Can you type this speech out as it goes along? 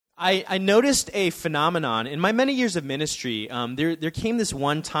I noticed a phenomenon. In my many years of ministry, there came this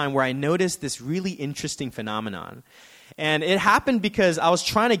one time where I noticed this really interesting phenomenon. And it happened because I was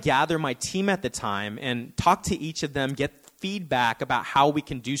trying to gather my team at the time and talk to each of them, get feedback about how we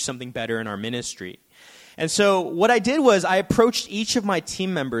can do something better in our ministry. And so what I did was I approached each of my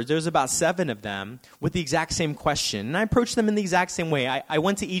team members, there was about 7 of them, with the exact same question. And I approached them in the exact same way. I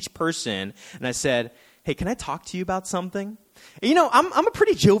went to each person and I said, hey, can I talk to you about something? And, you know, I'm a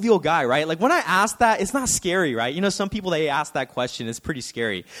pretty jovial guy, right? Like when I ask that, it's not scary, right? You know, some people, they ask that question, it's pretty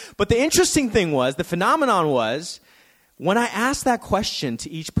scary. But the interesting thing was, the phenomenon was, when I asked that question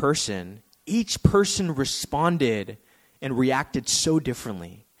to each person responded and reacted so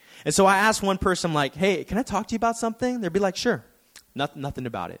differently. And so I asked one person, I'm like, hey, can I talk to you about something? They'd be like, sure. Nothing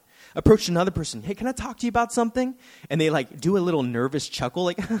about it. Approach another person. Hey, can I talk to you about something? And they like do a little nervous chuckle,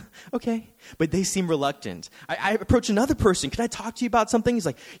 like, okay. But they seem reluctant. I approach another person. Can I talk to you about something? He's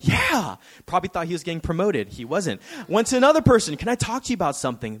like, yeah. Probably thought he was getting promoted. He wasn't. Went to another person. Can I talk to you about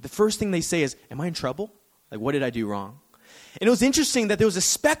something? The first thing they say is, am I in trouble? Like, what did I do wrong? And it was interesting that there was a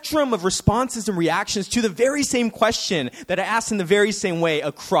spectrum of responses and reactions to the very same question that I asked in the very same way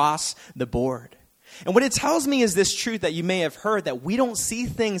across the board. And what it tells me is this truth that you may have heard, that we don't see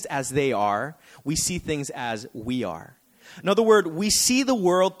things as they are, we see things as we are. In other words, we see the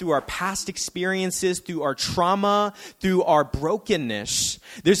world through our past experiences, through our trauma, through our brokenness.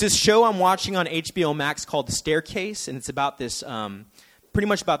 There's this show I'm watching on HBO Max called The Staircase, and it's about this pretty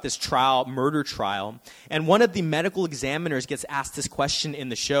much about this trial, murder trial. And one of the medical examiners gets asked this question in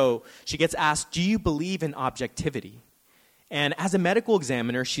the show. She gets asked, do you believe in objectivity? And as a medical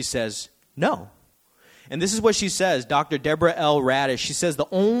examiner, she says, no. And this is what she says, Dr. Deborah L. Radish. She says, the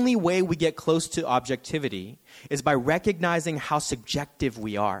only way we get close to objectivity is by recognizing how subjective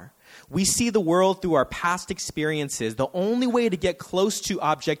we are. We see the world through our past experiences. The only way to get close to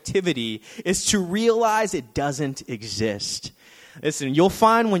objectivity is to realize it doesn't exist. Listen, you'll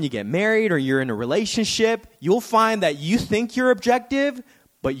find when you get married or you're in a relationship, you'll find that you think you're objective,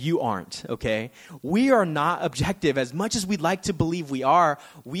 but you aren't, okay? We are not objective as much as we'd like to believe we are.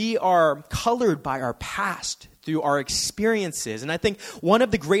 We are colored by our past through our experiences. And I think one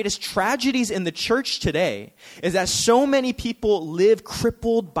of the greatest tragedies in the church today is that so many people live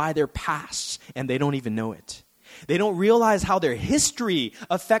crippled by their pasts, and they don't even know it. They don't realize how their history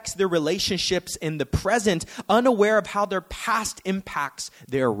affects their relationships in the present, unaware of how their past impacts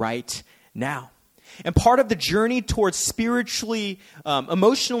their right now. And part of the journey towards spiritually,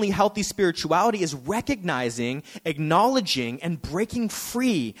 emotionally healthy spirituality is recognizing, acknowledging, and breaking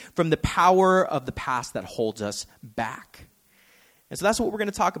free from the power of the past that holds us back. And so that's what we're going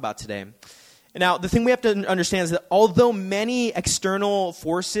to talk about today. Now, the thing we have to understand is that although many external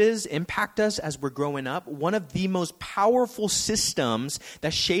forces impact us as we're growing up, one of the most powerful systems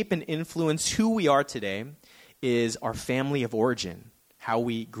that shape and influence who we are today is our family of origin, how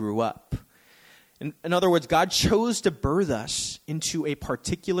we grew up. In other words, God chose to birth us into a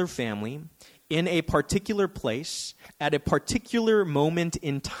particular family, in a particular place, at a particular moment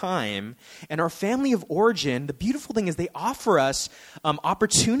in time. And our family of origin, the beautiful thing is they offer us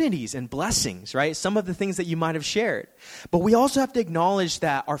opportunities and blessings, right? Some of the things that you might have shared. But we also have to acknowledge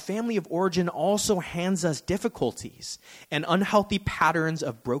that our family of origin also hands us difficulties and unhealthy patterns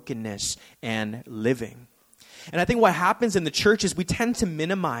of brokenness and living. And I think what happens in the church is we tend to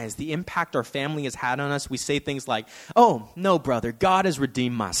minimize the impact our family has had on us. We say things like, oh, no, brother, God has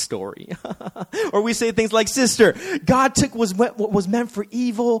redeemed my story. Or we say things like, sister, God took what was meant for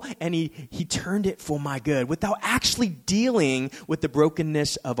evil and he turned it for my good, without actually dealing with the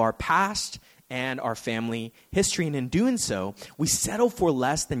brokenness of our past and our family history. And in doing so, we settle for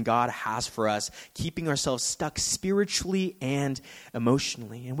less than God has for us, keeping ourselves stuck spiritually and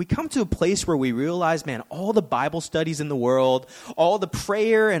emotionally. And we come to a place where we realize, man, all the Bible studies in the world, all the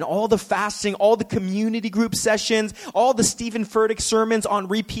prayer and all the fasting, all the community group sessions, all the Stephen Furtick sermons on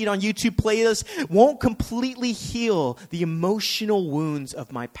repeat on YouTube playlists won't completely heal the emotional wounds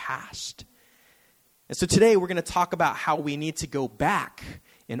of my past. And so today we're going to talk about how we need to go back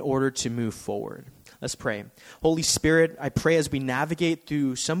in order to move forward. Let's pray. Holy Spirit, I pray as we navigate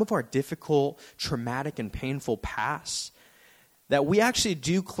through some of our difficult, traumatic, and painful pasts, that we actually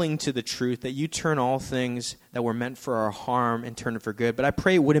do cling to the truth that you turn all things that were meant for our harm and turn it for good. But I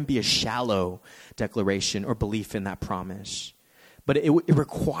pray it wouldn't be a shallow declaration or belief in that promise. But it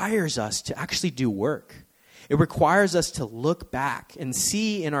requires us to actually do work. It requires us to look back and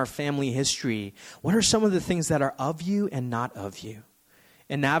see in our family history what are some of the things that are of you and not of you,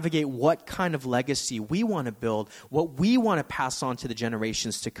 and navigate what kind of legacy we want to build, what we want to pass on to the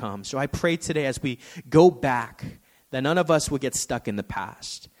generations to come. So I pray today as we go back that none of us will get stuck in the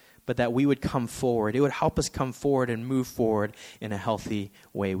past, but that we would come forward. It would help us come forward and move forward in a healthy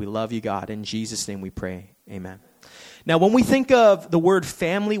way. We love you, God. In Jesus' name we pray. Amen. Now, when we think of the word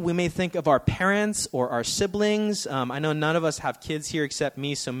family, we may think of our parents or our siblings. I know none of us have kids here except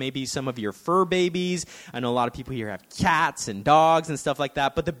me, so maybe some of your fur babies. I know a lot of people here have cats and dogs and stuff like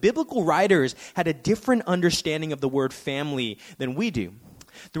that. But the biblical writers had a different understanding of the word family than we do.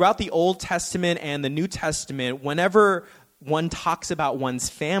 Throughout the Old Testament and the New Testament, whenever one talks about one's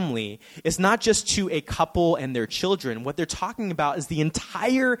family, it's not just to a couple and their children. What they're talking about is the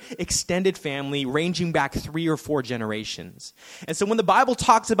entire extended family ranging back 3 or 4 generations. And so when the Bible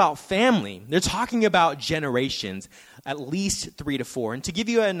talks about family, they're talking about generations, at least 3 to 4. And to give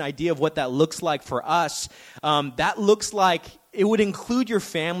you an idea of what that looks like for us, that looks like it would include your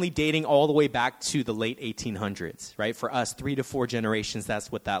family dating all the way back to the late 1800s, right? For us, 3 to 4 generations,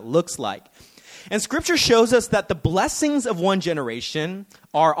 that's what that looks like. And Scripture shows us that the blessings of one generation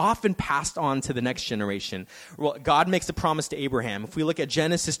are often passed on to the next generation. Well, God makes a promise to Abraham. If we look at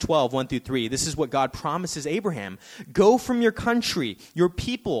Genesis 12, 1 through 3, this is what God promises Abraham. Go from your country, your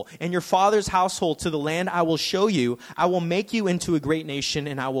people, and your father's household to the land I will show you. I will make you into a great nation,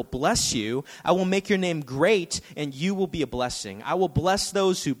 and I will bless you. I will make your name great, and you will be a blessing. I will bless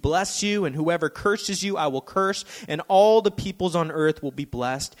those who bless you, and whoever curses you, I will curse, and all the peoples on earth will be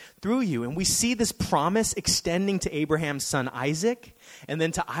blessed through you. And we see this promise extending to Abraham's son Isaac, and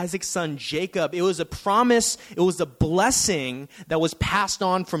then to Isaac's son Jacob. It was a promise, it was a blessing that was passed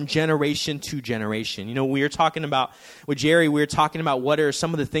on from generation to generation. You know, we were talking about, with Jerry, we were talking about what are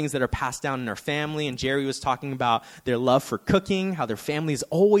some of the things that are passed down in our family, and Jerry was talking about their love for cooking, how their family is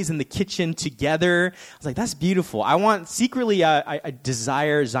always in the kitchen together. I was like, that's beautiful. I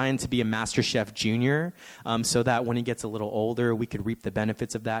desire Zion to be a Master Chef Junior, so that when he gets a little older, we could reap the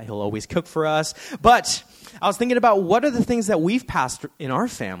benefits of that. He'll always cook for us. But I was thinking about what are the things that we've passed in our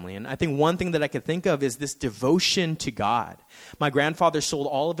family. And I think one thing that I could think of is this devotion to God. My grandfather sold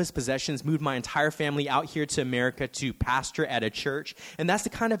all of his possessions, moved my entire family out here to America to pastor at a church. And that's the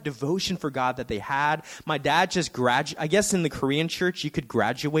kind of devotion for God that they had. My dad just I guess in the Korean church, you could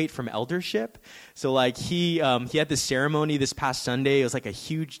graduate from eldership. So like he had this ceremony this past Sunday. It was like a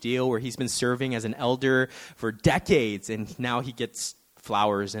huge deal where he's been serving as an elder for decades. And now he gets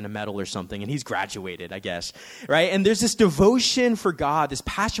flowers and a medal or something, and he's graduated, I guess, right? And there's this devotion for God, this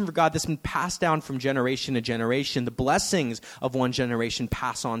passion for God that's been passed down from generation to generation. The blessings of one generation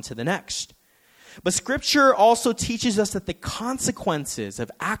pass on to the next. But Scripture also teaches us that the consequences of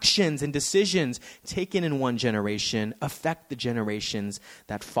actions and decisions taken in one generation affect the generations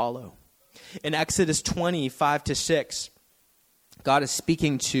that follow. In Exodus 20, 5-6, God is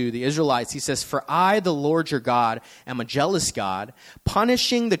speaking to the Israelites. He says, "For I, the Lord your God, am a jealous God,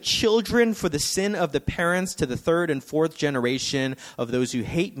 punishing the children for the sin of the parents to the 3rd and 4th generation of those who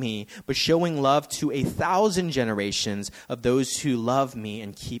hate me, but showing love to 1,000 generations of those who love me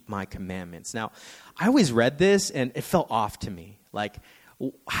and keep my commandments." Now, I always read this, and it felt off to me. Like,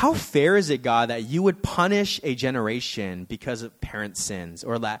 how fair is it, God, that you would punish a generation because of parent sins,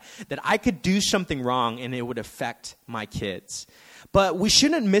 or that I could do something wrong and it would affect my kids? But we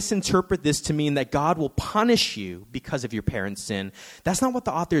shouldn't misinterpret this to mean that God will punish you because of your parents' sin. That's not what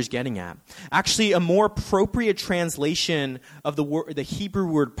the author is getting at. Actually, a more appropriate translation of the Hebrew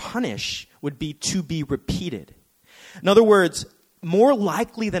word punish would be to be repeated. In other words, more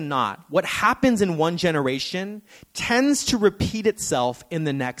likely than not, what happens in one generation tends to repeat itself in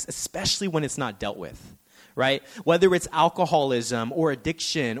the next, especially when it's not dealt with, right? Whether it's alcoholism or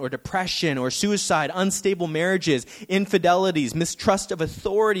addiction or depression or suicide, unstable marriages, infidelities, mistrust of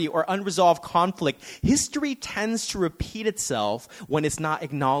authority, or unresolved conflict, history tends to repeat itself when it's not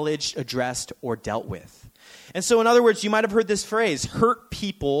acknowledged, addressed, or dealt with. And so, in other words, you might have heard this phrase, hurt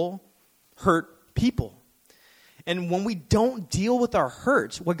people hurt people. And when we don't deal with our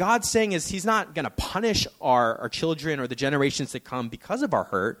hurt, what God's saying is he's not going to punish our children or the generations that come because of our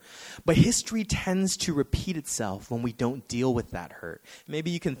hurt, but history tends to repeat itself when we don't deal with that hurt. Maybe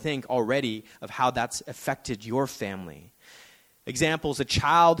you can think already of how that's affected your family. Examples, a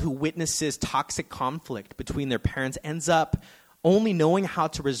child who witnesses toxic conflict between their parents ends up only knowing how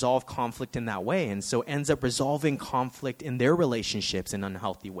to resolve conflict in that way, and so ends up resolving conflict in their relationships in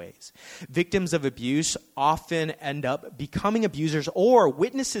unhealthy ways. Victims of abuse often end up becoming abusers, or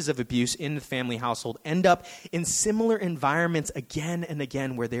witnesses of abuse in the family household end up in similar environments again and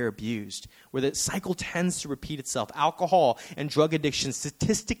again where they're abused, where the cycle tends to repeat itself. Alcohol and drug addiction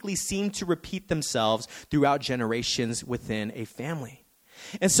statistically seem to repeat themselves throughout generations within a family.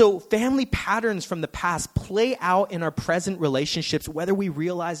 And so family patterns from the past play out in our present relationships, whether we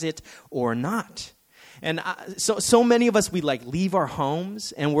realize it or not. And so many of us, we like leave our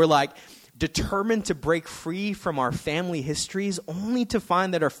homes and we're like determined to break free from our family histories, only to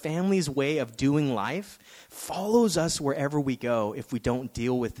find that our family's way of doing life follows us wherever we go if we don't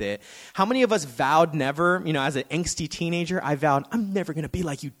deal with it. How many of us vowed never, as an angsty teenager, I vowed, I'm never going to be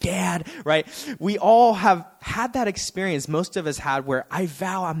like you, Dad, right? We all have had that experience, most of us had, where I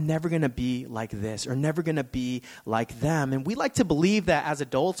vow I'm never going to be like this or never going to be like them. And we like to believe that as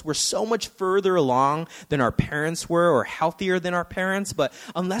adults, we're so much further along than our parents were or healthier than our parents. But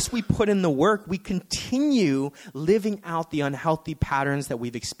unless we put in the work, we continue living out the unhealthy patterns that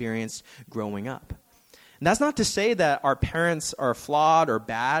we've experienced growing up. And that's not to say that our parents are flawed or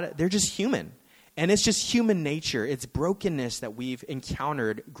bad. They're just human. And it's just human nature. It's brokenness that we've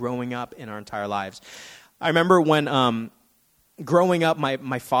encountered growing up in our entire lives. I remember when growing up,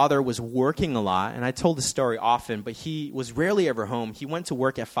 my father was working a lot, and I told this story often, but he was rarely ever home. He went to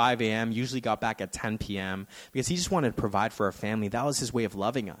work at 5 a.m., usually got back at 10 p.m., because he just wanted to provide for our family. That was his way of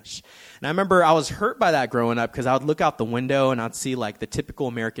loving us. And I remember I was hurt by that growing up, because I would look out the window, and I'd see like the typical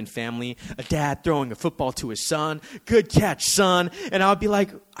American family, a dad throwing a football to his son, good catch, son, and I would be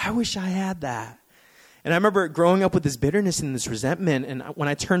like, I wish I had that. And I remember growing up with this bitterness and this resentment, and when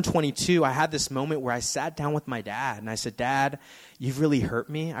I turned 22, I had this moment where I sat down with my dad, and I said, Dad, you've really hurt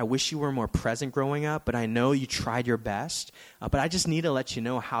me. I wish you were more present growing up, but I know you tried your best, but I just need to let you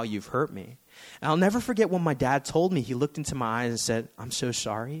know how you've hurt me. And I'll never forget when my dad told me, he looked into my eyes and said, I'm so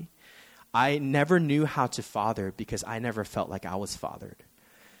sorry. I never knew how to father because I never felt like I was fathered.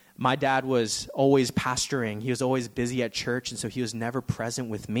 My dad was always pastoring. He was always busy at church, and so he was never present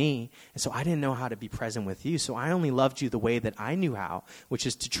with me. And so I didn't know how to be present with you. So I only loved you the way that I knew how, which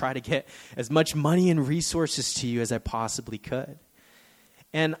is to try to get as much money and resources to you as I possibly could.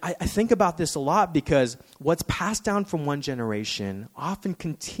 And I think about this a lot because what's passed down from one generation often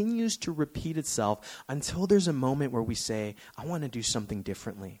continues to repeat itself until there's a moment where we say, I want to do something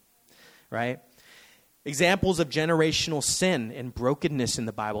differently, right? Examples of generational sin and brokenness in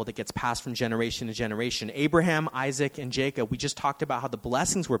the Bible that gets passed from generation to generation. Abraham, Isaac, and Jacob, we just talked about how the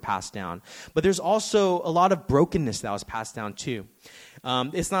blessings were passed down. But there's also a lot of brokenness that was passed down too.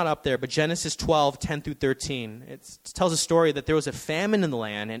 It's not up there, but Genesis 12, 10 through 13. It tells a story that there was a famine in the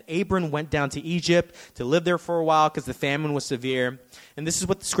land, and Abram went down to Egypt to live there for a while because the famine was severe. And this is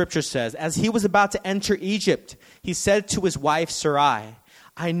what the scripture says. As he was about to enter Egypt, he said to his wife Sarai,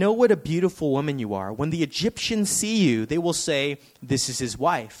 I know what a beautiful woman you are. When the Egyptians see you, they will say, this is his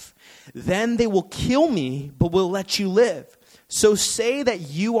wife. Then they will kill me, but will let you live. So say that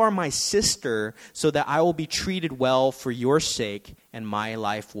you are my sister, so that I will be treated well for your sake, and my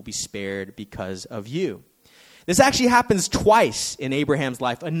life will be spared because of you. This actually happens twice in Abraham's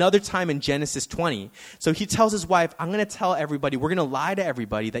life, another time in Genesis 20. So he tells his wife, I'm going to tell everybody, we're going to lie to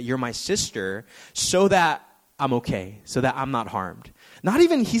everybody that you're my sister, so that I'm okay, so that I'm not harmed.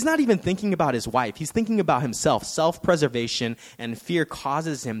 He's not even thinking about his wife. He's thinking about himself. Self-preservation and fear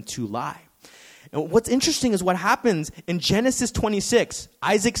causes him to lie. And what's interesting is what happens in Genesis 26.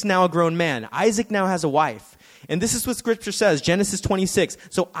 Isaac's now a grown man. Isaac now has a wife. And this is what scripture says, Genesis 26.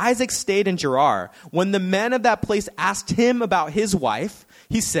 So Isaac stayed in Gerar. When the men of that place asked him about his wife,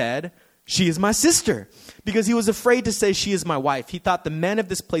 he said, she is my sister. Because he was afraid to say she is my wife. He thought the men of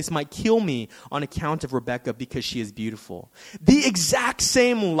this place might kill me on account of Rebekah because she is beautiful. The exact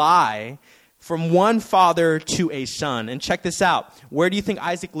same lie from one father to a son. And check this out. Where do you think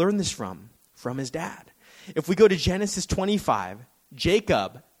Isaac learned this from? From his dad. If we go to Genesis 25,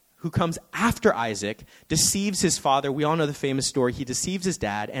 Jacob, who comes after Isaac, deceives his father. We all know the famous story. He deceives his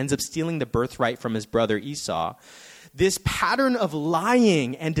dad, ends up stealing the birthright from his brother Esau. This pattern of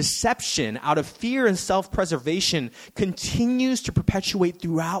lying and deception out of fear and self-preservation continues to perpetuate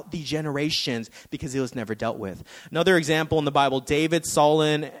throughout the generations because it was never dealt with. Another example in the Bible, David,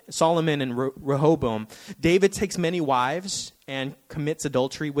 Solomon, and Rehoboam. David takes many wives and commits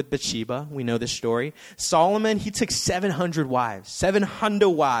adultery with Bathsheba. We know this story. Solomon, he took 700 wives,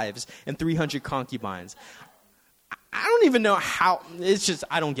 and 300 concubines. I don't even know how,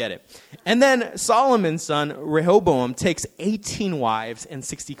 I don't get it. And then Solomon's son, Rehoboam, takes 18 wives and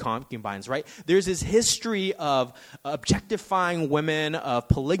 60 concubines, right? There's this history of objectifying women, of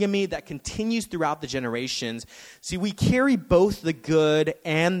polygamy that continues throughout the generations. See, we carry both the good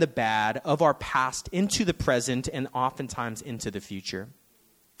and the bad of our past into the present and oftentimes into the future.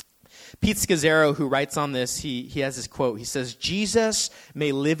 Pete Scazzaro, who writes on this, he has this quote. He says, Jesus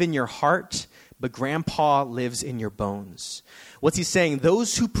may live in your heart, but grandpa lives in your bones. What's he saying?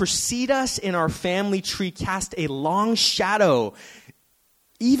 Those who precede us in our family tree cast a long shadow,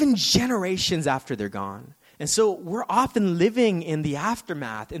 even generations after they're gone. And so we're often living in the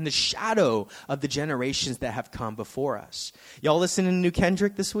aftermath, in the shadow of the generations that have come before us. Y'all listening to new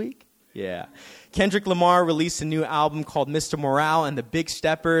Kendrick this week? Yeah. Kendrick Lamar released a new album called Mr. Morale and the Big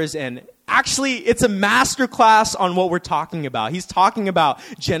Steppers, and actually, it's a masterclass on what we're talking about. He's talking about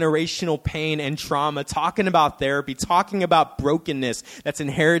generational pain and trauma, talking about therapy, talking about brokenness that's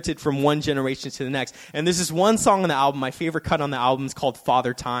inherited from one generation to the next. And there's this one song on the album, my favorite cut on the album is called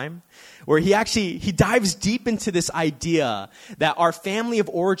Father Time, where he dives deep into this idea that our family of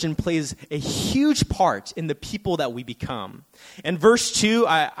origin plays a huge part in the people that we become. And verse 2,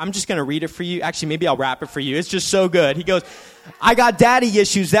 I'm just going to read it for you. Actually, maybe I'll rap it for you. It's just so good. He goes, I got daddy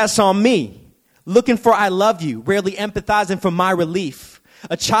issues, that's on me. Looking for I love you, rarely empathizing for my relief.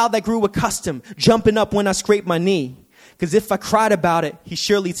 A child that grew accustomed, jumping up when I scrape my knee. Because if I cried about it, he'd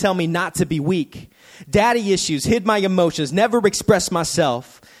surely tell me not to be weak. Daddy issues, hid my emotions, never expressed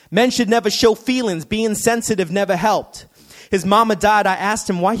myself. Men should never show feelings, being sensitive never helped. His mama died, I asked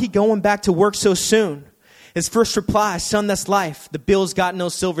him why he going back to work so soon. His first reply, son, that's life, the bill's got no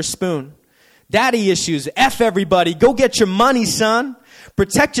silver spoon. Daddy issues, F everybody, go get your money, son.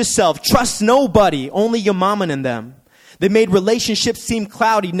 Protect yourself, trust nobody, only your mama and them. They made relationships seem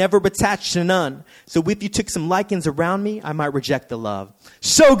cloudy, never attached to none. So if you took some likings around me, I might reject the love.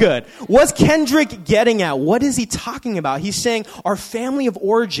 So good. What's Kendrick getting at? What is he talking about? He's saying our family of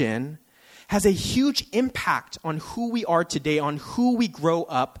origin has a huge impact on who we are today, on who we grow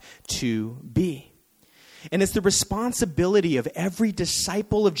up to be. And it's the responsibility of every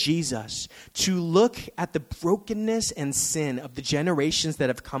disciple of Jesus to look at the brokenness and sin of the generations that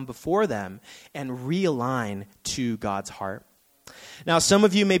have come before them and realign to God's heart. Now, some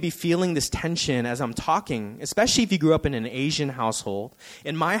of you may be feeling this tension as I'm talking, especially if you grew up in an Asian household.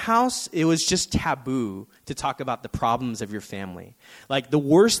 In my house, it was just taboo to talk about the problems of your family. Like, the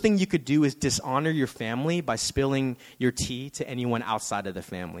worst thing you could do is dishonor your family by spilling your tea to anyone outside of the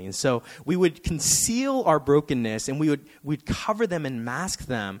family. And so we would conceal our brokenness and we'd cover them and mask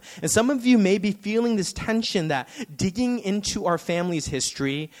them. And some of you may be feeling this tension that digging into our family's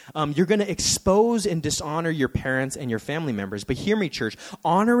history, you're going to expose and dishonor your parents and your family members. But hear me, church,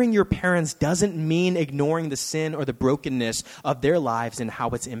 honoring your parents doesn't mean ignoring the sin or the brokenness of their lives and how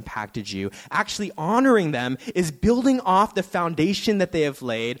it's impacted you. Actually, honoring them is building off the foundation that they have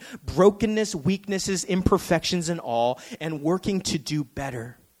laid, brokenness, weaknesses, imperfections and all, and working to do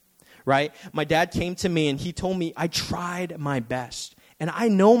better, right? My dad came to me and he told me, I tried my best. And I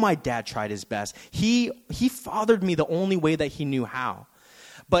know my dad tried his best. He fathered me the only way that he knew how.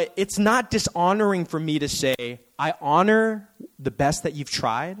 But it's not dishonoring for me to say, I honor the best that you've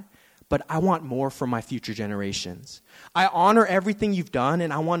tried, but I want more for my future generations. I honor everything you've done,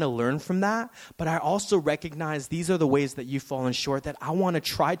 and I want to learn from that, but I also recognize these are the ways that you've fallen short that I want to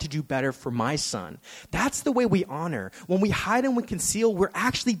try to do better for my son. That's the way we honor. When we hide and we conceal, we're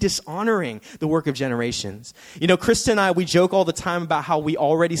actually dishonoring the work of generations. You know, Krista and I, we joke all the time about how we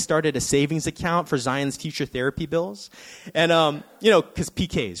already started a savings account for Zion's future therapy bills. And, because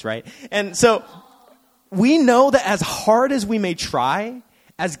PKs, right? And so we know that as hard as we may try,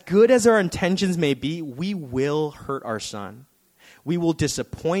 as good as our intentions may be, we will hurt our son. We will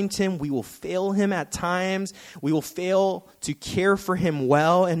disappoint him. We will fail him at times. We will fail to care for him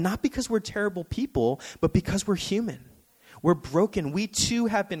well. And not because we're terrible people, but because we're human. We're broken. We too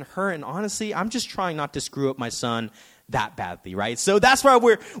have been hurt. And honestly, I'm just trying not to screw up my son that badly, right? So that's why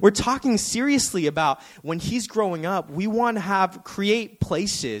we're talking seriously about when he's growing up, we want to create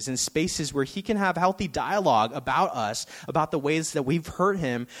places and spaces where he can have healthy dialogue about us, about the ways that we've hurt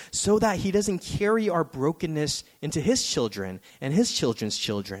him, so that he doesn't carry our brokenness into his children and his children's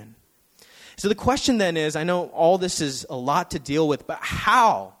children. So the question then is, I know all this is a lot to deal with, but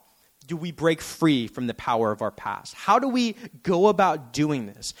how do we break free from the power of our past? How do we go about doing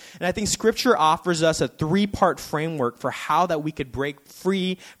this? And I think Scripture offers us a 3-part framework for how that we could break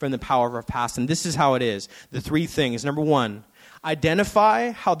free from the power of our past. And this is how it is. The 3 things. Number 1,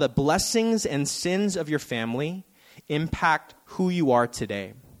 identify how the blessings and sins of your family impact who you are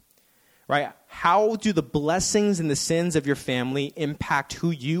today. Right? How do the blessings and the sins of your family impact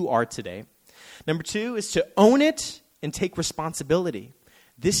who you are today? Number 2 is to own it and take responsibility.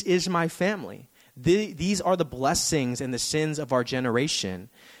 This is my family. These are the blessings and the sins of our generation.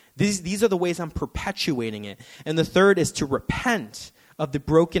 These are the ways I'm perpetuating it. And the third is to repent of the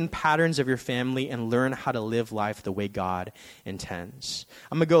broken patterns of your family and learn how to live life the way God intends.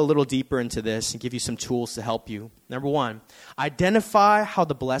 I'm going to go a little deeper into this and give you some tools to help you. Number 1, identify how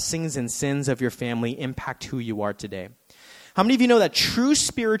the blessings and sins of your family impact who you are today. How many of you know that true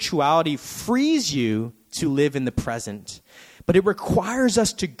spirituality frees you to live in the present? But it requires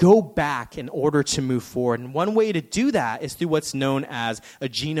us to go back in order to move forward. And one way to do that is through what's known as a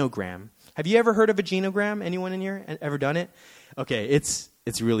genogram. Have you ever heard of a genogram? Anyone in here ever done it? Okay, it's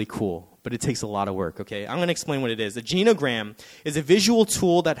really cool, but it takes a lot of work, okay? I'm going to explain what it is. A genogram is a visual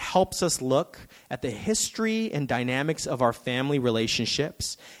tool that helps us look at the history and dynamics of our family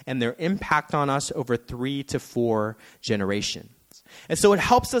relationships and their impact on us over 3 to 4 generations. And so it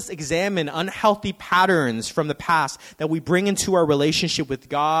helps us examine unhealthy patterns from the past that we bring into our relationship with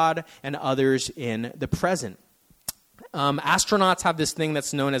God and others in the present. Astronauts have this thing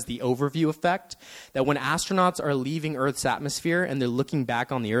that's known as the overview effect, that when astronauts are leaving Earth's atmosphere and they're looking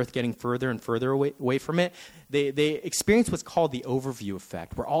back on the Earth, getting further and further away from it, they experience what's called the overview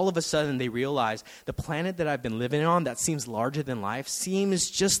effect, where all of a sudden they realize the planet that I've been living on that seems larger than life seems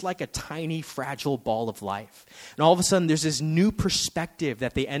just like a tiny, fragile ball of life. And all of a sudden there's this new perspective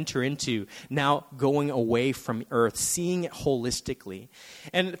that they enter into, now going away from Earth, seeing it holistically.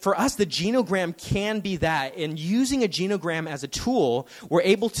 And for us, the genogram can be that. And using a genogram as a tool, we're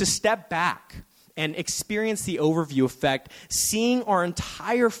able to step back and experience the overview effect, seeing our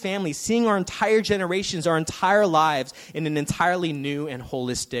entire family, seeing our entire generations, our entire lives in an entirely new and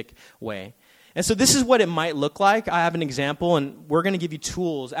holistic way. And so this is what it might look like. I have an example, and we're going to give you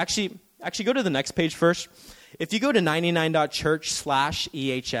tools. Actually, go to the next page first. If you go to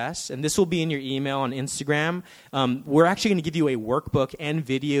 99.church/EHS, and this will be in your email on Instagram, we're actually going to give you a workbook and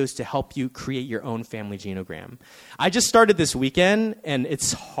videos to help you create your own family genogram. I just started this weekend, and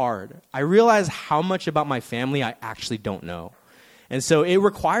it's hard. I realize how much about my family I actually don't know. And so it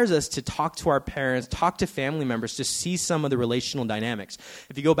requires us to talk to our parents, talk to family members to see some of the relational dynamics.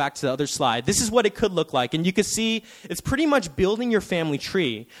 If you go back to the other slide, this is what it could look like. And you can see it's pretty much building your family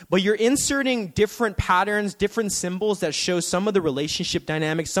tree, but you're inserting different patterns, different symbols that show some of the relationship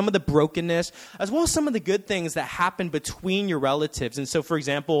dynamics, some of the brokenness, as well as some of the good things that happen between your relatives. And so, for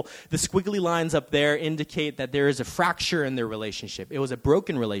example, the squiggly lines up there indicate that there is a fracture in their relationship. It was a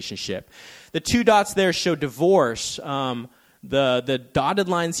broken relationship. The 2 dots there show divorce. The dotted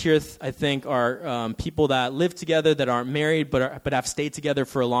lines here, I think, are people that live together that aren't married but have stayed together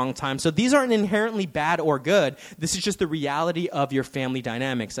for a long time. So these aren't inherently bad or good. This is just the reality of your family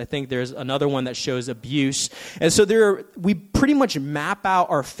dynamics. I think there's another one that shows abuse. And so we pretty much map out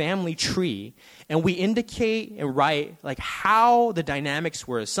our family tree, and we indicate and write like how the dynamics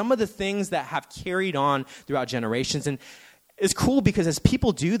were, some of the things that have carried on throughout generations. And it's cool because as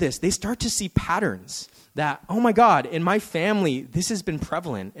people do this, they start to see patterns that, oh my God, in my family, this has been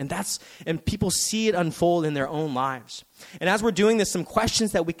prevalent. And people see it unfold in their own lives. And as we're doing this, some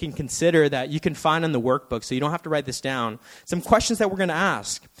questions that we can consider that you can find on the workbook, so you don't have to write this down. Some questions that we're going to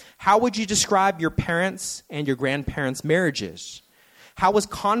ask. How would you describe your parents' and your grandparents' marriages? How was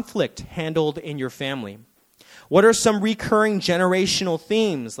conflict handled in your family? What are some recurring generational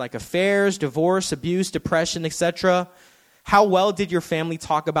themes like affairs, divorce, abuse, depression, etc.? How well did your family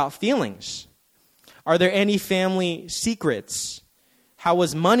talk about feelings? Are there any family secrets? How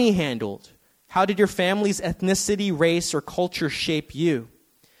was money handled? How did your family's ethnicity, race, or culture shape you?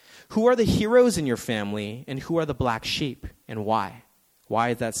 Who are the heroes in your family, and who are the black sheep, and why? Why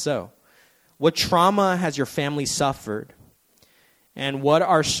is that so? What trauma has your family suffered? And what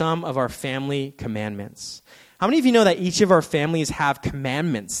are some of our family commandments? How many of you know that each of our families have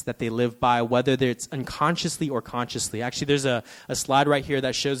commandments that they live by, whether it's unconsciously or consciously? Actually, there's a slide right here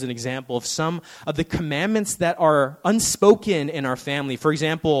that shows an example of some of the commandments that are unspoken in our family. For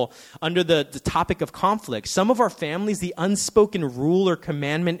example, under the topic of conflict, some of our families, the unspoken rule or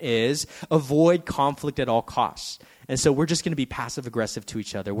commandment is avoid conflict at all costs. And so we're just going to be passive-aggressive to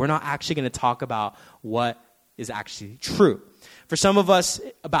each other. We're not actually going to talk about what is actually true. For some of us,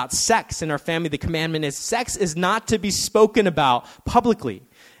 about sex in our family, the commandment is sex is not to be spoken about publicly.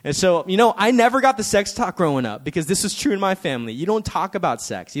 And so, I never got the sex talk growing up because this was true in my family. You don't talk about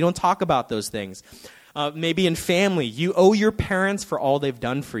sex. You don't talk about those things. Maybe in family, you owe your parents for all they've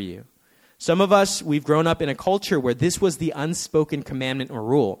done for you. Some of us, we've grown up in a culture where this was the unspoken commandment or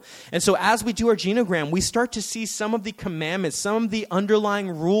rule. And so as we do our genogram, we start to see some of the commandments, some of the underlying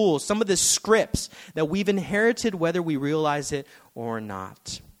rules, some of the scripts that we've inherited, whether we realize it or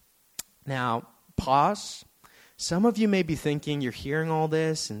not. Now, pause. Some of you may be thinking you're hearing all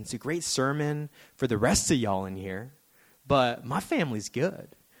this, and it's a great sermon for the rest of y'all in here, but my family's good.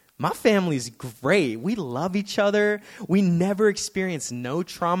 My family's great. We love each other. We never experienced no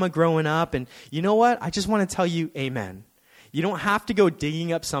trauma growing up. And you know what? I just want to tell you amen. You don't have to go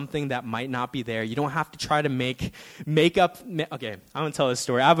digging up something that might not be there. You don't have to try to make up. Okay, I'm going to tell this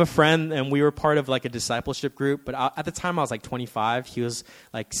story. I have a friend, and we were part of like a discipleship group, but at the time I was like 25. He was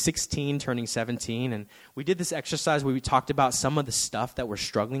like 16, turning 17, and we did this exercise where we talked about some of the stuff that we're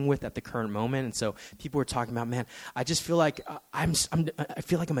struggling with at the current moment. And so people were talking about, man, I just feel like I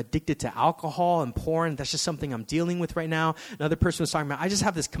feel like I'm addicted to alcohol and porn. That's just something I'm dealing with right now. Another person was talking about, I just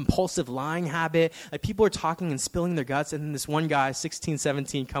have this compulsive lying habit. Like people are talking and spilling their guts, and then this one guy, 16,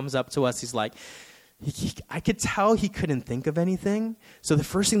 17, comes up to us. He's like, I could tell he couldn't think of anything. So the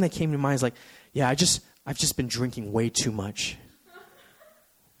first thing that came to mind is like, yeah, I've just been drinking way too much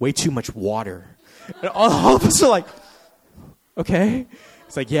water. And all of us are like, okay.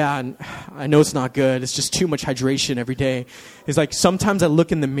 It's like, yeah, and I know it's not good. It's just too much hydration every day. It's like, sometimes I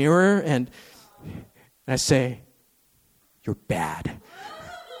look in the mirror and I say, you're bad.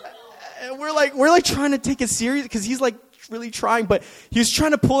 And we're like trying to take it serious because he's like really trying, but he was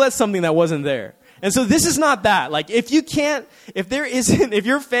trying to pull at something that wasn't there. And so this is not that. Like if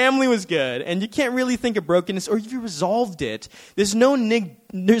your family was good and you can't really think of brokenness, or if you resolved it, there's no need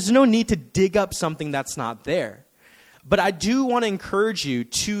to dig up something that's not there. But I do want to encourage you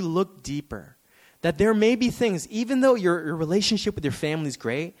to look deeper. That there may be things, even though your relationship with your family is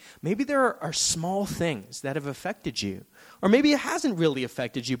great, maybe there are small things that have affected you. Or maybe it hasn't really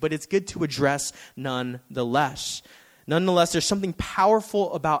affected you, but it's good to address nonetheless. Nonetheless, there's something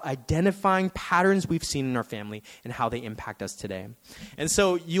powerful about identifying patterns we've seen in our family and how they impact us today. And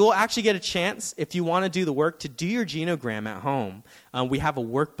so you'll actually get a chance, if you want to do the work, to do your genogram at home. We have a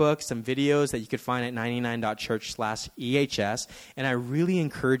workbook, some videos that you could find at 99.church/EHS, and I really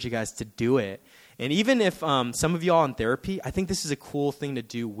encourage you guys to do it. And even if some of y'all in therapy, I think this is a cool thing to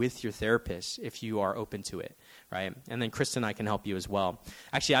do with your therapist if you are open to it, right? And then Kristen and I can help you as well.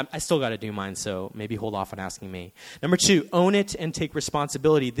 Actually, I still got to do mine, so maybe hold off on asking me. Number 2, own it and take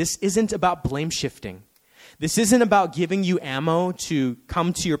responsibility. This isn't about blame shifting. This isn't about giving you ammo to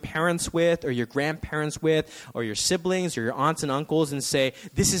come to your parents with, or your grandparents with, or your siblings, or your aunts and uncles and say,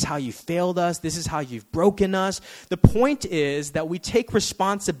 this is how you failed us, this is how you've broken us. The point is that we take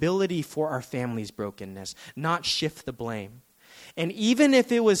responsibility for our family's brokenness, not shift the blame. And even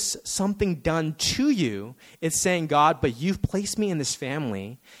if it was something done to you, it's saying, God, but you've placed me in this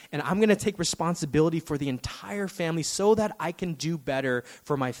family, and I'm going to take responsibility for the entire family so that I can do better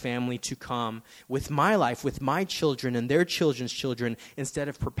for my family to come with my life, with my children and their children's children, instead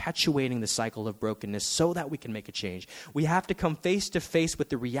of perpetuating the cycle of brokenness so that we can make a change. We have to come face to face with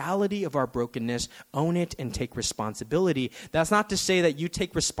the reality of our brokenness, own it, and take responsibility. That's not to say that you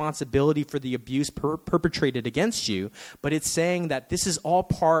take responsibility for the abuse perpetrated against you, but it's saying that this is all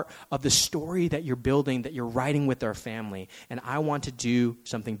part of the story that you're building, that you're writing with our family, and I want to do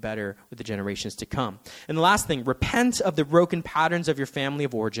something better with the generations to come. And the last thing, repent of the broken patterns of your family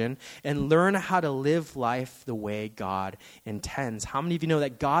of origin and learn how to live life the way God intends. How many of you know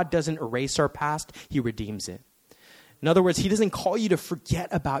that God doesn't erase our past, He redeems it? In other words, He doesn't call you to forget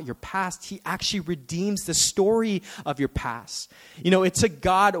about your past. He actually redeems the story of your past. You know, it took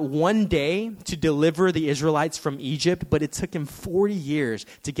God one day to deliver the Israelites from Egypt, but it took Him 40 years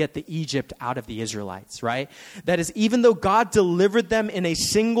to get the Egypt out of the Israelites, right? That is, even though God delivered them in a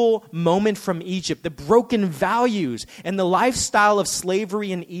single moment from Egypt, the broken values and the lifestyle of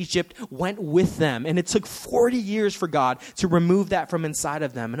slavery in Egypt went with them. And it took 40 years for God to remove that from inside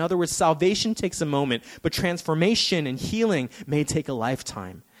of them. In other words, salvation takes a moment, but transformation and healing may take a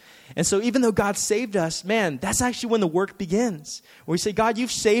lifetime. And so even though God saved us, man, that's actually when the work begins. Where we say, God,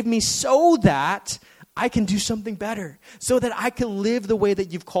 you've saved me so that I can do something better, so that I can live the way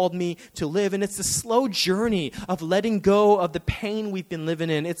that you've called me to live. And it's the slow journey of letting go of the pain we've been living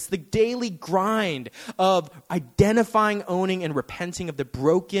in. It's the daily grind of identifying, owning, and repenting of the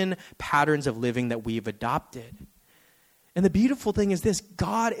broken patterns of living that we've adopted. And the beautiful thing is this: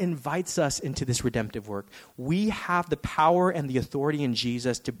 God invites us into this redemptive work. We have the power and the authority in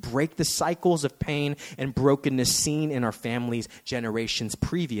Jesus to break the cycles of pain and brokenness seen in our families generations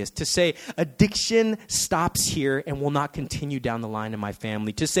previous. To say addiction stops here and will not continue down the line in my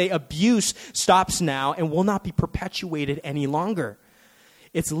family. To say abuse stops now and will not be perpetuated any longer.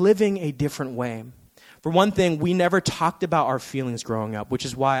 It's living a different way. For one thing, we never talked about our feelings growing up, which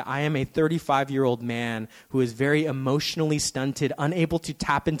is why I am a 35-year-old man who is very emotionally stunted, unable to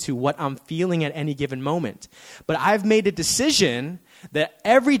tap into what I'm feeling at any given moment. But I've made a decision that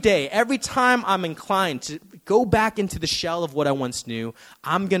every day, every time I'm inclined to go back into the shell of what I once knew,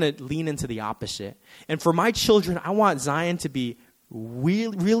 I'm going to lean into the opposite. And for my children, I want Zion to be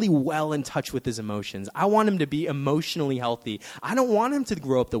really well in touch with his emotions. I want him to be emotionally healthy. I don't want him to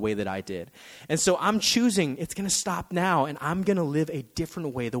grow up the way that I did. And so I'm choosing, it's going to stop now, and I'm going to live a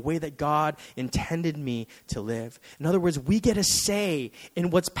different way, the way that God intended me to live. In other words, we get a say in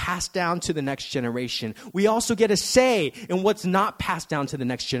what's passed down to the next generation. We also get a say in what's not passed down to the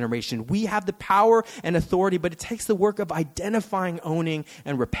next generation. We have the power and authority, but it takes the work of identifying, owning,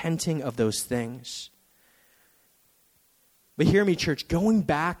 and repenting of those things. But hear me, church, going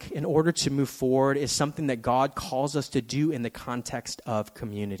back in order to move forward is something that God calls us to do in the context of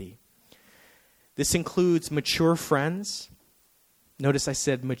community. This includes mature friends. Notice I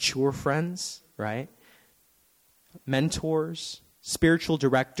said mature friends, right? Mentors, spiritual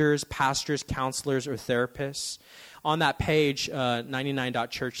directors, pastors, counselors, or therapists. On that page,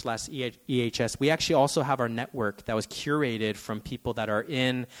 99.church/EHS, we actually also have our network that was curated from people that are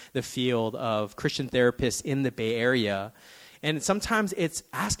in the field of Christian therapists in the Bay Area. And sometimes it's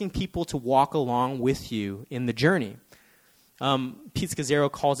asking people to walk along with you in the journey. Pete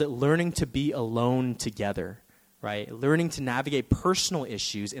Scazzaro calls it learning to be alone together, right? Learning to navigate personal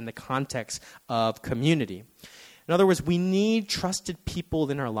issues in the context of community. In other words, we need trusted people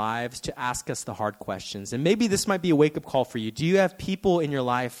in our lives to ask us the hard questions. And maybe this might be a wake-up call for you. Do you have people in your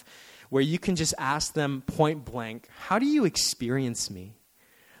life where you can just ask them point blank, how do you experience me?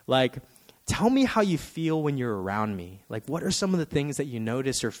 Like, tell me how you feel when you're around me. Like, what are some of the things that you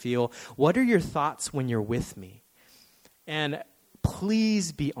notice or feel? What are your thoughts when you're with me? And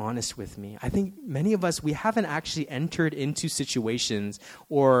please be honest with me. I think many of us, we haven't actually entered into situations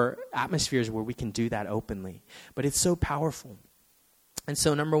or atmospheres where we can do that openly. But it's so powerful. And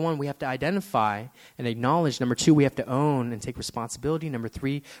so, number one, we have to identify and acknowledge. Number two, we have to own and take responsibility. Number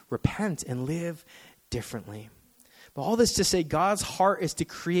three, repent and live differently. But all this to say, God's heart is to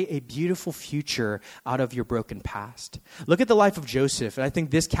create a beautiful future out of your broken past. Look at the life of Joseph, and I think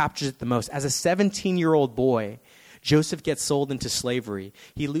this captures it the most. As a 17-year-old boy, Joseph gets sold into slavery.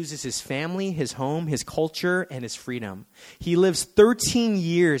 He loses his family, his home, his culture, and his freedom. He lives 13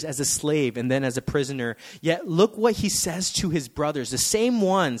 years as a slave and then as a prisoner. Yet look what he says to his brothers, the same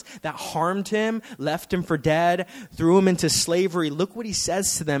ones that harmed him, left him for dead, threw him into slavery. Look what he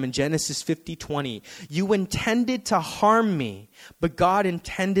says to them in Genesis 50:20. You intended to harm me, but God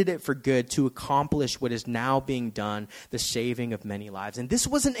intended it for good to accomplish what is now being done, the saving of many lives. And this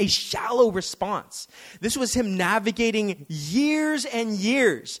wasn't a shallow response. This was him navigating years and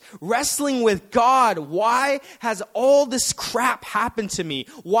years, wrestling with God. Why has all this crap happened to me?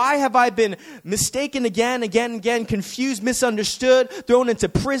 Why have I been mistaken again, confused, misunderstood, thrown into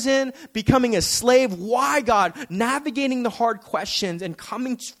prison, becoming a slave? Why, God? Navigating the hard questions and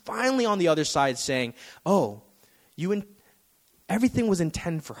coming finally on the other side saying, oh, everything was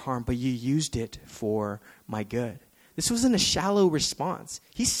intended for harm, but you used it for my good. This wasn't a shallow response.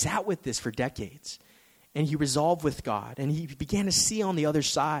 He sat with this for decades. And he resolved with God, and he began to see on the other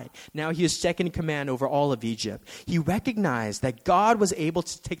side. Now he is second in command over all of Egypt. He recognized that God was able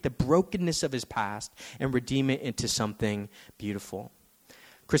to take the brokenness of his past and redeem it into something beautiful.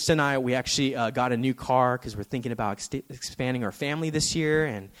 Krista and I, we actually got a new car because we're thinking about expanding our family this year,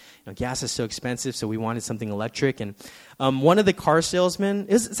 and gas is so expensive, so we wanted something electric. And one of the car salesmen,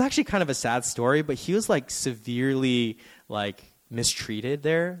 it's actually kind of a sad story, but he was severely mistreated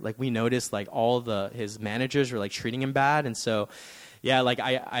there. We noticed all his managers were treating him bad, and so yeah,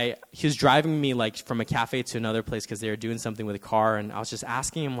 he was driving me from a cafe to another place because they were doing something with a car, and I was just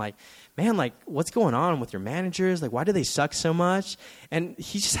asking him man, what's going on with your managers? Why do they suck so much? And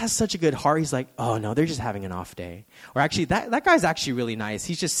he just has such a good heart. He's like, oh no, they're just having an off day. Or actually, that guy's actually really nice.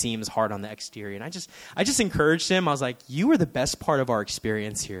 He just seems hard on the exterior. And I just encouraged him. I was like, you were the best part of our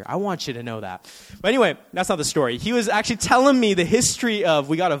experience here. I want you to know that. But anyway, that's not the story. He was actually telling me the history of,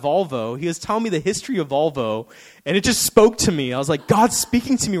 we got a Volvo. He was telling me the history of Volvo, and it just spoke to me. I was like, God's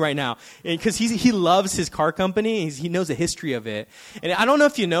speaking to me right now. Because he loves his car company. He knows the history of it. And I don't know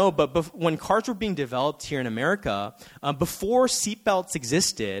if you know, but when cars were being developed here in America, before seatbelts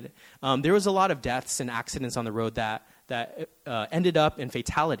existed, there was a lot of deaths and accidents on the road that ended up in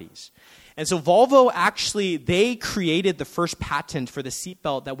fatalities. And so Volvo actually, they created the first patent for the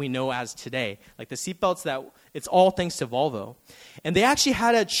seatbelt that we know as today. The seatbelts it's all thanks to Volvo. And they actually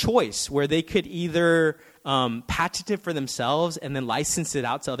had a choice where they could either patent it for themselves and then license it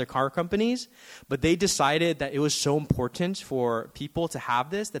out to other car companies. But they decided that it was so important for people to have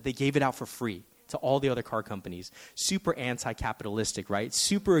this that they gave it out for free to all the other car companies. Super anti-capitalistic, right?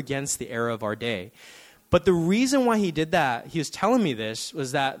 Super against the era of our day. But the reason why he did that, he was telling me this,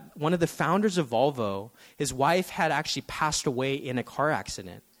 was that one of the founders of Volvo, his wife had actually passed away in a car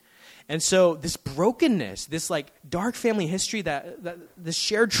accident. And so this brokenness, this like dark family history, that the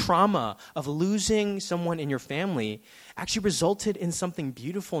shared trauma of losing someone in your family actually resulted in something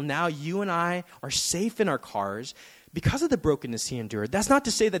beautiful. Now you and I are safe in our cars because of the brokenness he endured. That's not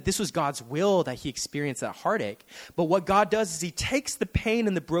to say that this was God's will that he experienced that heartache. But what God does is he takes the pain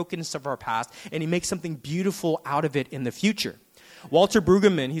and the brokenness of our past and he makes something beautiful out of it in the future. Walter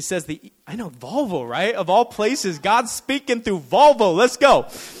Brueggemann, he says, I know, Volvo, right? Of all places, God's speaking through Volvo. Let's go.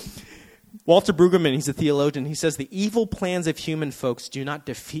 Walter Brueggemann, he's a theologian. He says, the evil plans of human folks do not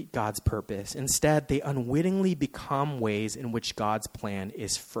defeat God's purpose. Instead, they unwittingly become ways in which God's plan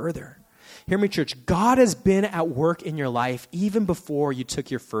is further. Hear me, church. God has been at work in your life even before you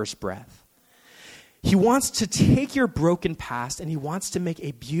took your first breath. He wants to take your broken past and he wants to make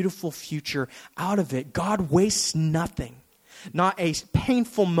a beautiful future out of it. God wastes nothing. Not a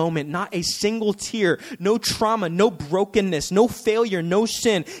painful moment, not a single tear, no trauma, no brokenness, no failure, no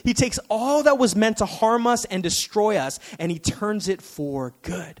sin. He takes all that was meant to harm us and destroy us, and he turns it for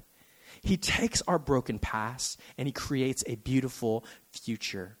good. He takes our broken past, and he creates a beautiful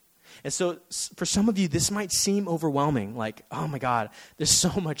future. And so for some of you, this might seem overwhelming, like, oh my God, there's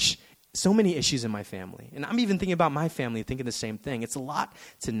so many issues in my family. And I'm even thinking about my family, thinking the same thing. It's a lot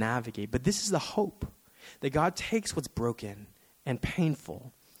to navigate, but this is the hope. That God takes what's broken and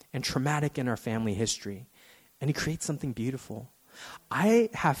painful and traumatic in our family history, and he creates something beautiful. I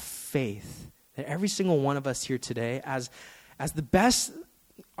have faith that every single one of us here today, as the best,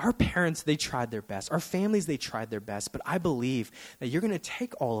 our parents, they tried their best. Our families, they tried their best. But I believe that you're going to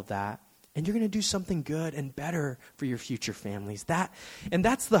take all of that and you're going to do something good and better for your future families.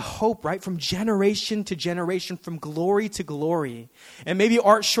 That's the hope, right? From generation to generation, from glory to glory. And maybe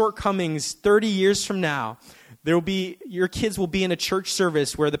Art Shortcomings 30 years from now, your kids will be in a church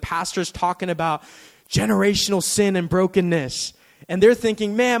service where the pastor's talking about generational sin and brokenness. And they're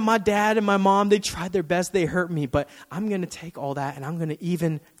thinking, man, my dad and my mom, they tried their best, they hurt me, but I'm going to take all that and I'm going to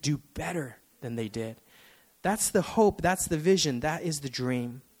even do better than they did. That's the hope, that's the vision, that is the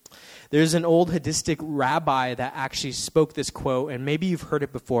dream. There's an old Hadistic rabbi that actually spoke this quote, and maybe you've heard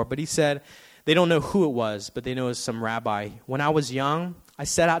it before, but he said, they don't know who it was, but they know it's some rabbi. When I was young, I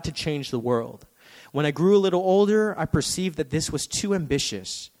set out to change the world. When I grew a little older, I perceived that this was too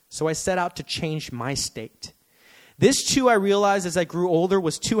ambitious, so I set out to change my state. This too, I realized as I grew older,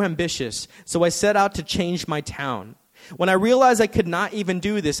 was too ambitious, so I set out to change my town. When I realized I could not even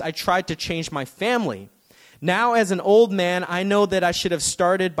do this, I tried to change my family. Now, as an old man, I know that I should have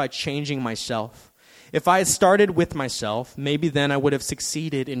started by changing myself. If I had started with myself, maybe then I would have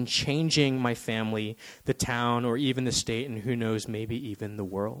succeeded in changing my family, the town, or even the state, and who knows, maybe even the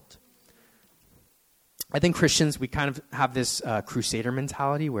world. I think Christians, we kind of have this crusader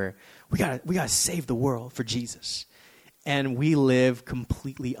mentality where we gotta save the world for Jesus. And we live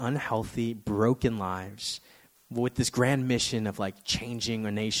completely unhealthy, broken lives with this grand mission of like changing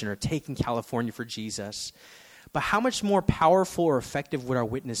a nation or taking California for Jesus. But how much more powerful or effective would our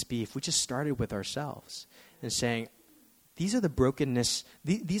witness be if we just started with ourselves and saying, these are the brokenness,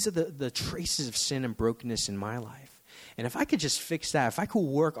 these are the traces of sin and brokenness in my life. And if I could just fix that, if I could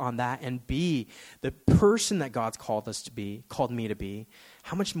work on that and be the person that God's called me to be,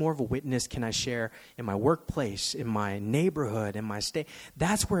 how much more of a witness can I share in my workplace, in my neighborhood, in my state?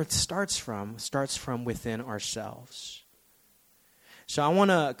 That's where it starts from within ourselves. So I want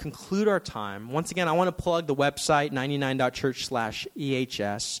to conclude our time. Once again, I want to plug the website,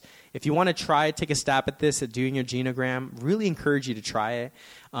 99.church/EHS. If you want to try, take a stab at this, at doing your genogram, really encourage you to try it.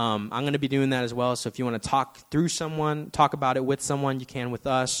 I'm going to be doing that as well. So if you want to talk about it with someone, you can with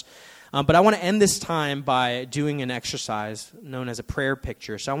us. But I want to end this time by doing an exercise known as a prayer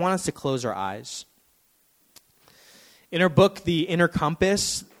picture. So I want us to close our eyes. In her book, The Inner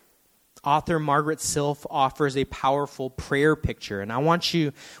Compass, author Margaret Silf offers a powerful prayer picture. And I want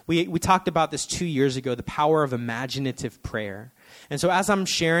you, we talked about this 2 years ago, the power of imaginative prayer. And so as I'm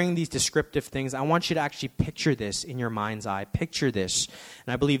sharing these descriptive things, I want you to actually picture this in your mind's eye. Picture this.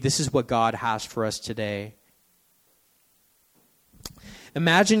 And I believe this is what God has for us today.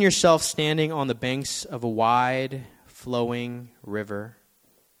 Imagine yourself standing on the banks of a wide, flowing river.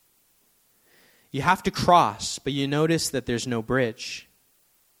 You have to cross, but you notice that there's no bridge.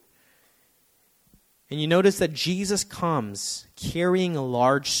 And you notice that Jesus comes carrying a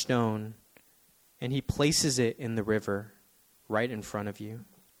large stone, and he places it in the river right in front of you.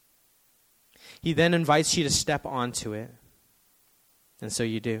 He then invites you to step onto it, and so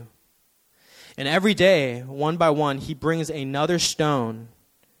you do. And every day, one by one, he brings another stone,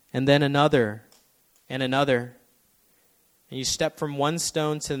 and then another, and another. And you step from one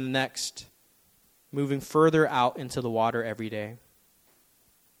stone to the next, moving further out into the water every day.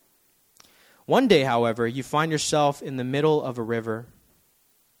 One day, however, you find yourself in the middle of a river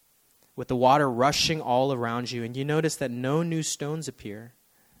with the water rushing all around you, and you notice that no new stones appear.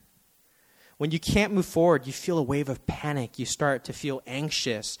 When you can't move forward, you feel a wave of panic. You start to feel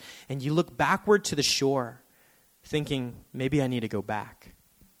anxious, and you look backward to the shore, thinking, maybe I need to go back.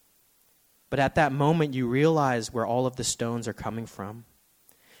 But at that moment, you realize where all of the stones are coming from.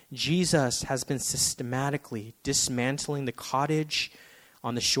 Jesus has been systematically dismantling the cottage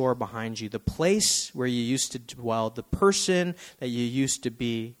on the shore behind you, the place where you used to dwell, the person that you used to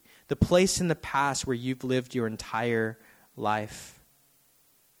be, the place in the past where you've lived your entire life.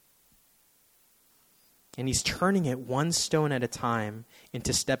 And he's turning it one stone at a time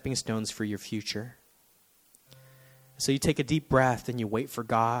into stepping stones for your future. So you take a deep breath and you wait for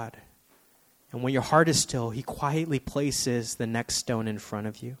God. And when your heart is still, he quietly places the next stone in front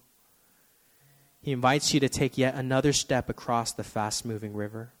of you. He invites you to take yet another step across the fast-moving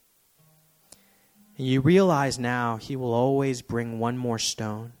river. And you realize now he will always bring one more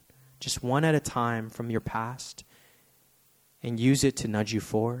stone, just one at a time from your past, and use it to nudge you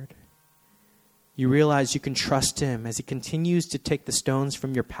forward. You realize you can trust him as he continues to take the stones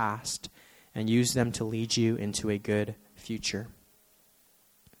from your past and use them to lead you into a good future.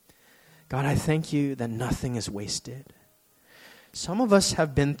 God, I thank you that nothing is wasted. Some of us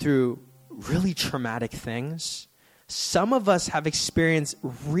have been through really traumatic things. Some of us have experienced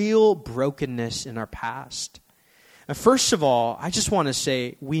real brokenness in our past. And first of all, I just want to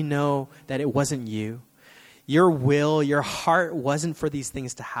say we know that it wasn't you. Your will, your heart wasn't for these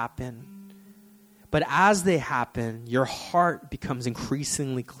things to happen. But as they happen, your heart becomes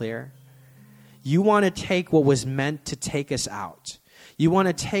increasingly clear. You want to take what was meant to take us out. You want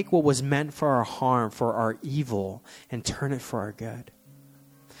to take what was meant for our harm, for our evil, and turn it for our good.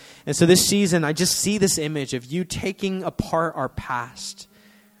 And so this season, I just see this image of you taking apart our past.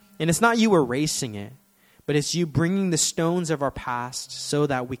 And it's not you erasing it, but it's you bringing the stones of our past so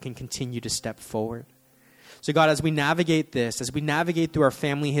that we can continue to step forward. So God, as we navigate this, as we navigate through our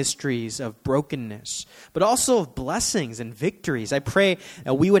family histories of brokenness, but also of blessings and victories, I pray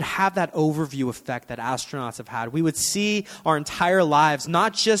that we would have that overview effect that astronauts have had. We would see our entire lives,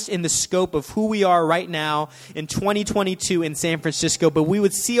 not just in the scope of who we are right now in 2022 in San Francisco, but we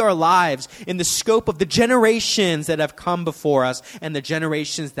would see our lives in the scope of the generations that have come before us and the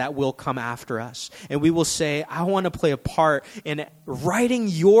generations that will come after us. And we will say, I want to play a part in writing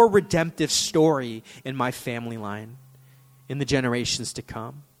your redemptive story in my family line in the generations to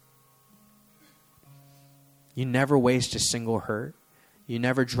come. You never waste a single hurt. You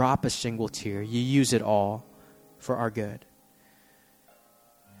never drop a single tear. You use it all for our good.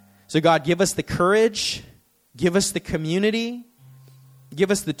 So God, give us the courage, give us the community,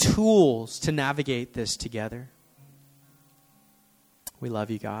 give us the tools to navigate this together. We love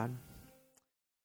you, God.